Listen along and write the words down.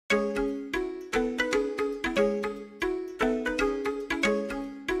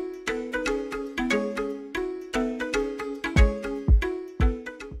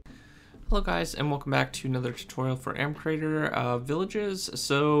Hello guys, and welcome back to another tutorial for MCreator Villages.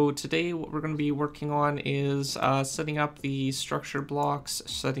 So today what we're going to be working on is setting up the structure blocks,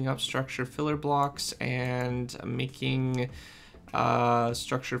 setting up structure filler blocks, and making filler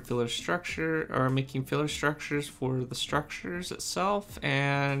structures for the structures itself,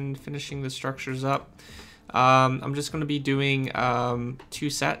 and finishing the structures up. I'm just going to be doing 2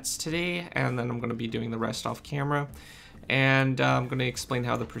 sets today, and then I'm going to be doing the rest off camera. And I'm going to explain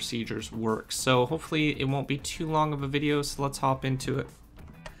how the procedures work. So hopefully it won't be too long of a video, so let's hop into it.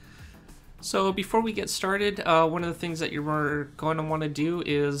 So before we get started, one of the things that you're going to want to do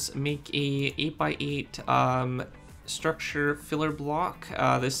is make a 8x8 structure filler block.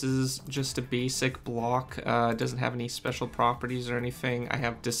 This is just a basic block. It doesn't have any special properties or anything. I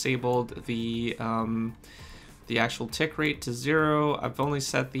have disabled the actual tick rate to 0. I've only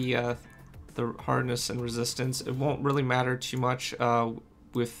set the hardness and resistance. It won't really matter too much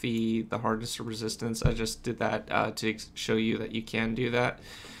with the hardness or resistance. I just did that to show you that you can do that.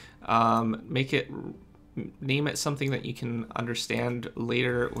 Name it something that you can understand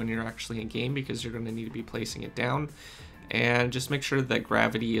later when you're actually in game, because you're going to need to be placing it down. And just make sure that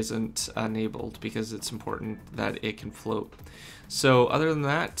gravity isn't enabled, because it's important that it can float. So other than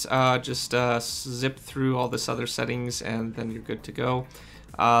that, just zip through all this other settings and then you're good to go.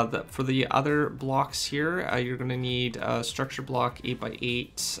 For the other blocks here, you're going to need a structure block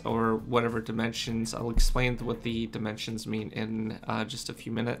 8x8 or whatever dimensions. I'll explain what the dimensions mean in just a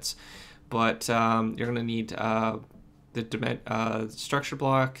few minutes. But you're going to need the structure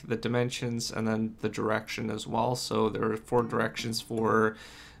block, the dimensions, and then the direction as well. So there are 4 directions for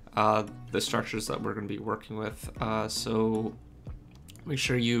the structures that we're going to be working with. So make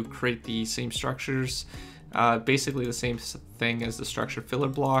sure you create the same structures. Basically the same thing as the structure filler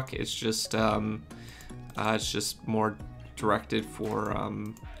block. It's just more directed for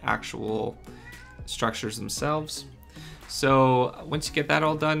actual structures themselves. So once you get that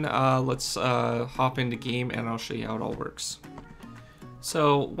all done, let's hop into game and I'll show you how it all works.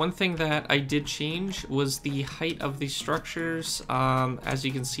 So one thing that I did change was the height of the structures. As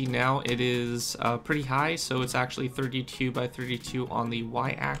you can see now, it is pretty high, so it's actually 32 by 32 on the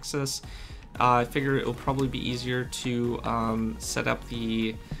y-axis. I figure it will probably be easier to set up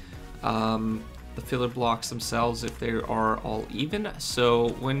the filler blocks themselves if they are all even. So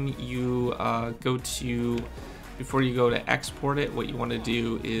when you before you go to export it, what you want to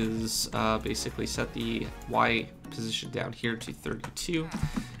do is basically set the Y position down here to 32.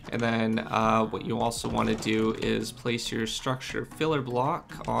 And then what you also want to do is place your structure filler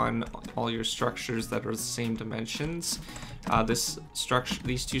block on all your structures that are the same dimensions.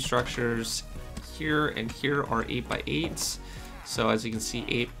 These 2 structures here and here are 8x8s. So as you can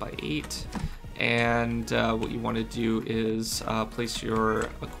see, 8x8. And what you want to do is place your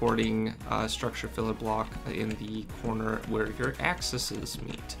according structure filler block in the corner where your axes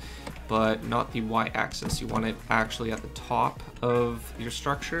meet, but not the y-axis. You want it actually at the top of your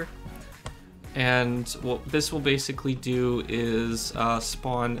structure. And what this will basically do is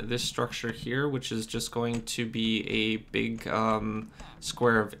spawn this structure here, which is just going to be a big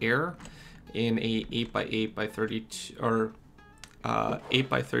square of air in a 8x8 by 32 or 8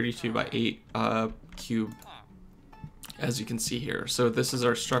 by 32 by 8 cube, as you can see here. So this is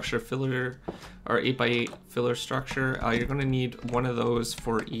our structure filler, our 8x8 filler structure. You're going to need one of those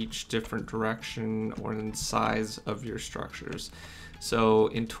for each different direction or in size of your structures. So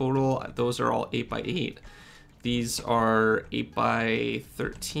in total, those are all 8x8. These are 8 by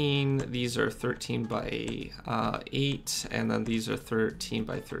 13, these are 13 by 8, and then these are 13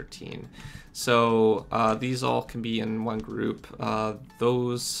 by 13. So these all can be in one group,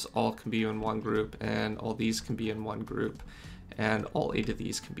 those all can be in one group, and all these can be in one group, and all 8 of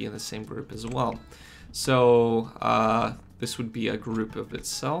these can be in the same group as well. So this would be a group of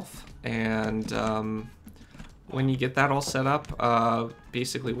itself, and when you get that all set up,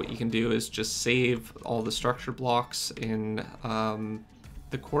 basically what you can do is just save all the structure blocks in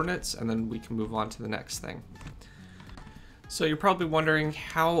the coordinates, and then we can move on to the next thing. So you're probably wondering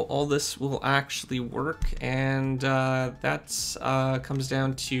how all this will actually work, and that comes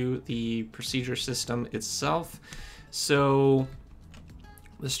down to the procedure system itself. So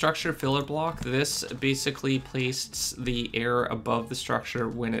the structure filler block, this basically places the air above the structure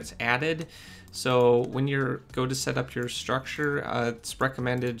when it's added. So when you go to set up your structure, it's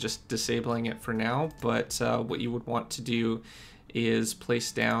recommended just disabling it for now, but what you would want to do is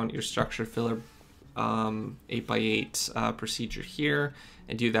place down your structure filler 8x8 procedure here,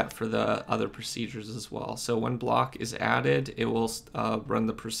 and do that for the other procedures as well. So when block is added, it will run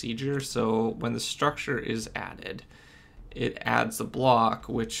the procedure. So when the structure is added, it adds the block,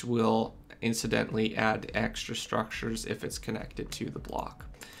 which will incidentally add extra structures if it's connected to the block.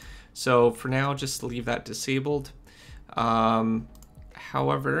 So for now, just leave that disabled.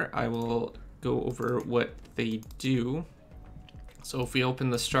 However, I will go over what they do. So if we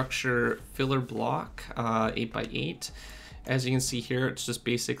open the structure filler block 8x8, as you can see here, it's just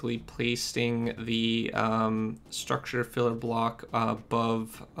basically placing the structure filler block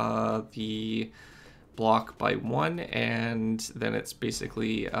above the block by 1, and then it's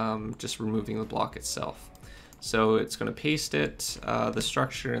basically just removing the block itself. So it's going to paste it, the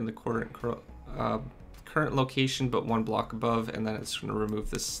structure in the current location, but 1 block above, and then it's going to remove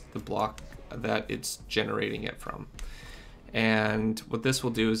the block that it's generating it from. And what this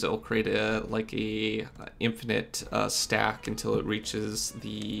will do is it will create a infinite stack until it reaches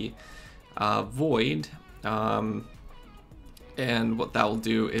the void. And what that will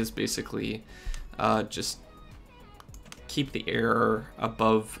do is basically just keep the air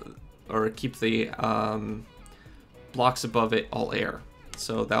above, or keep the blocks above it all air.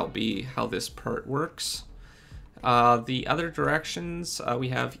 So that'll be how this part works. The other directions, we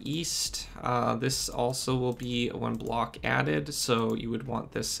have east. This also will be 1 block added, so you would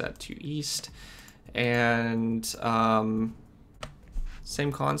want this set to east. And same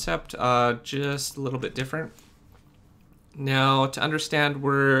concept, just a little bit different. Now, to understand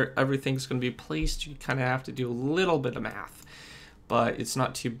where everything's going to be placed, you kind of have to do a little bit of math, but it's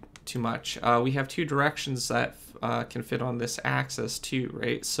not too much. We have 2 directions that can fit on this axis too,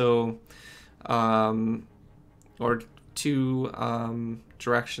 right? So, or 2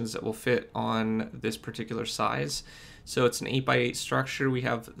 directions that will fit on this particular size. So it's an 8x8 structure. We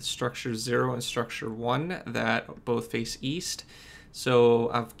have structure 0 and structure 1 that both face east. So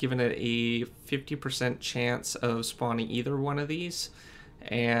I've given it a 50% chance of spawning either one of these,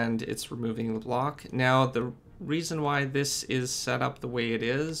 and it's removing the block. Now, the reason why this is set up the way it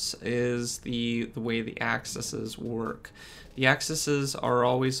is the way the axes work. The axes are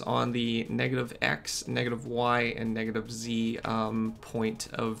always on the -x, -y, and -z point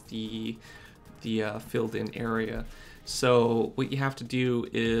of the filled in area. So what you have to do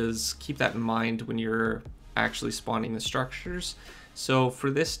is keep that in mind when you're actually spawning the structures. So for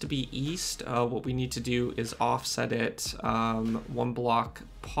this to be east, what we need to do is offset it 1 block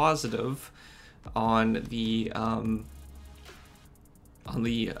positive on the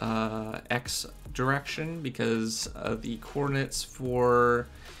x direction, because the coordinates for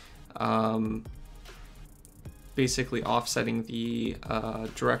basically offsetting the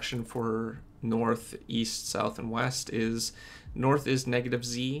direction for north, east, south, and west is north is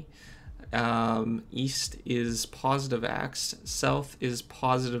 -z, east is +x, south is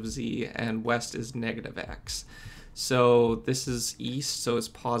 +z, and west is -x. So this is east, so it's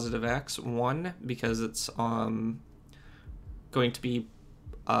 +x, 1, because it's going to be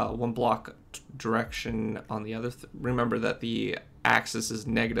 1 block direction on the other. Remember that the axis is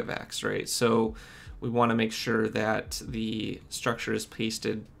 -x, right? So we want to make sure that the structure is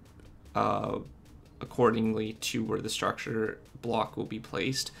pasted accordingly to where the structure block will be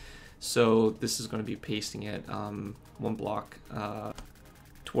placed. So this is going to be pasting it 1 block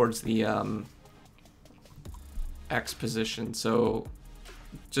towards the X position. So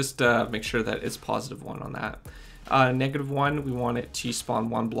just make sure that it's +1 on that. -1, we want it to spawn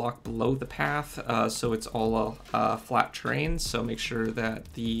 1 block below the path, so it's all flat terrain. So make sure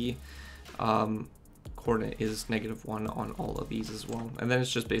that the coordinate is -1 on all of these as well. And then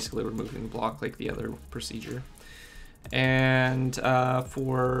it's just basically removing the block like the other procedure. And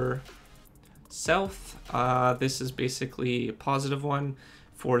for south, this is basically a +1.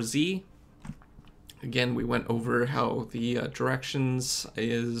 For Z, again, we went over how the directions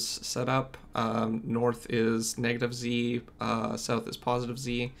is set up. North is -z, south is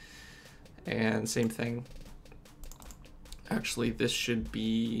 +z, and same thing. Actually, this should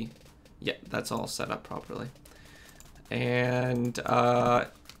be, yeah, that's all set up properly. And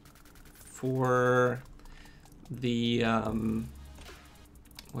for the,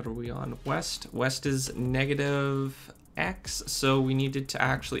 what are we on? West is -x, so we needed to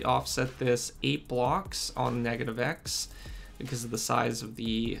actually offset this 8 blocks on -x because of the size of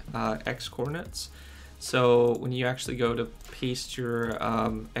the x coordinates. So when you actually go to paste your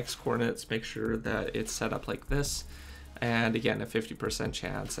x coordinates, make sure that it's set up like this, and again a 50%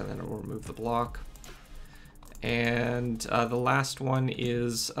 chance, and then it will remove the block. And the last one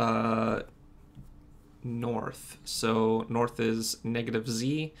is north. So north is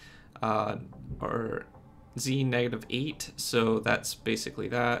 -z, or z -8, so that's basically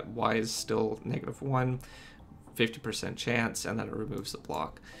that. Y is still -1, 50% chance, and then it removes the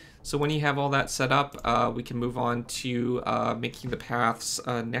block. So when you have all that set up, we can move on to making the paths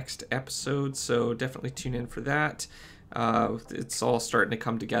next episode. So definitely tune in for that. It's all starting to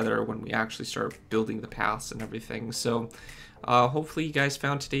come together when we actually start building the paths and everything. So hopefully you guys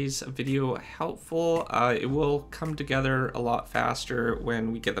found today's video helpful. It will come together a lot faster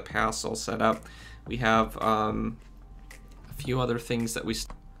when we get the paths all set up. We have a few other things that we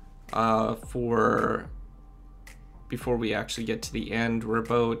before we actually get to the end. We're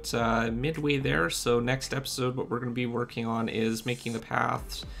about midway there, so next episode what we're going to be working on is making the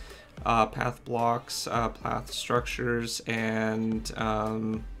paths, path blocks, path structures, and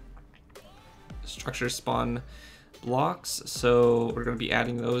structure spawn blocks. So we're going to be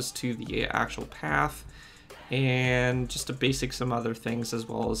adding those to the actual path, and just to basic some other things as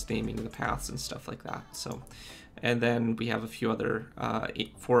well as naming the paths and stuff like that. So, and then we have a few other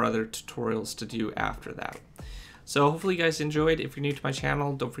 4 other tutorials to do after that. So hopefully you guys enjoyed. If you're new to my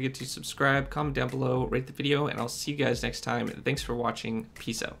channel, don't forget to subscribe, comment down below, rate the video, and I'll see you guys next time. Thanks for watching.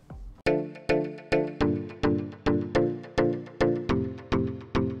 Peace out.